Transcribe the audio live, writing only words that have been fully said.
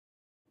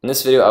In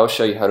this video, I will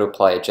show you how to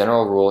apply a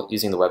general rule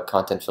using the Web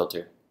Content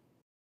Filter.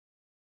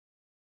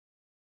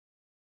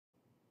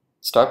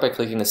 Start by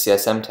clicking the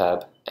CSM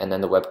tab and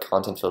then the Web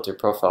Content Filter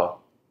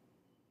profile.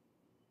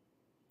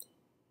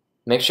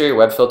 Make sure your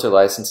web filter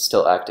license is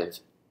still active.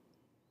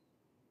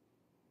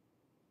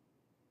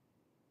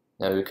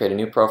 Now we create a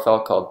new profile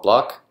called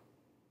Block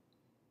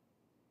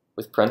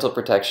with parental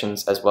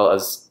protections as well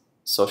as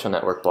social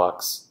network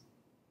blocks.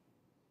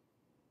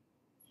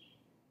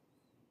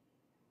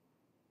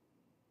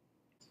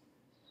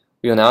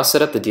 We will now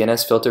set up the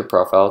DNS filter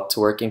profile to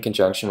work in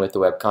conjunction with the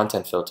Web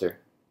Content Filter.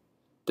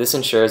 This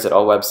ensures that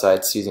all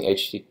websites using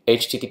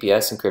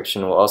HTTPS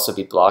encryption will also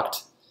be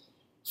blocked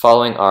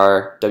following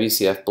our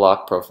WCF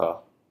block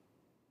profile.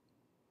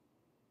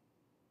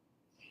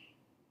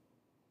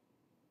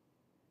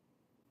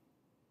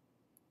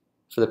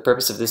 For the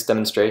purpose of this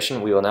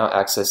demonstration, we will now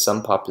access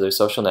some popular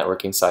social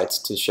networking sites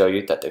to show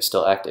you that they're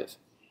still active,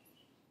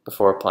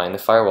 before applying the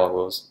firewall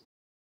rules.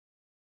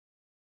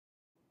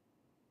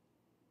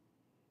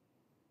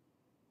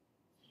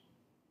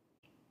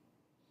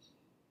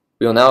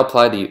 We will now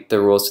apply the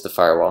rules to the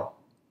firewall.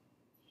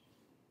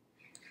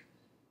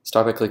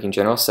 Start by clicking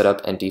General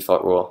Setup and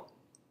Default Rule.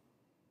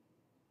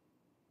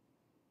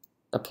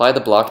 Apply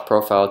the blocked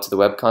profile to the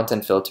Web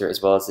Content Filter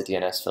as well as the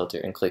DNS filter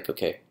and click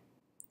OK.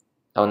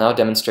 I will now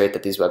demonstrate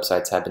that these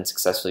websites have been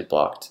successfully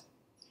blocked.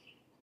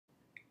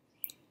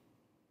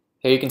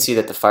 Here you can see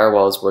that the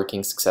firewall is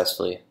working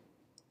successfully.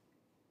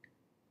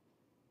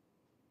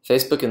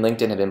 Facebook and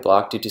LinkedIn have been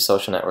blocked due to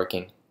social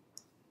networking.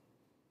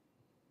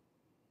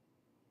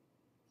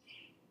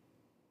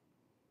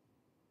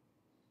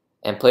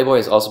 And Playboy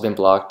has also been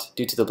blocked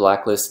due to the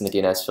blacklist in the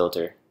DNS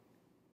filter.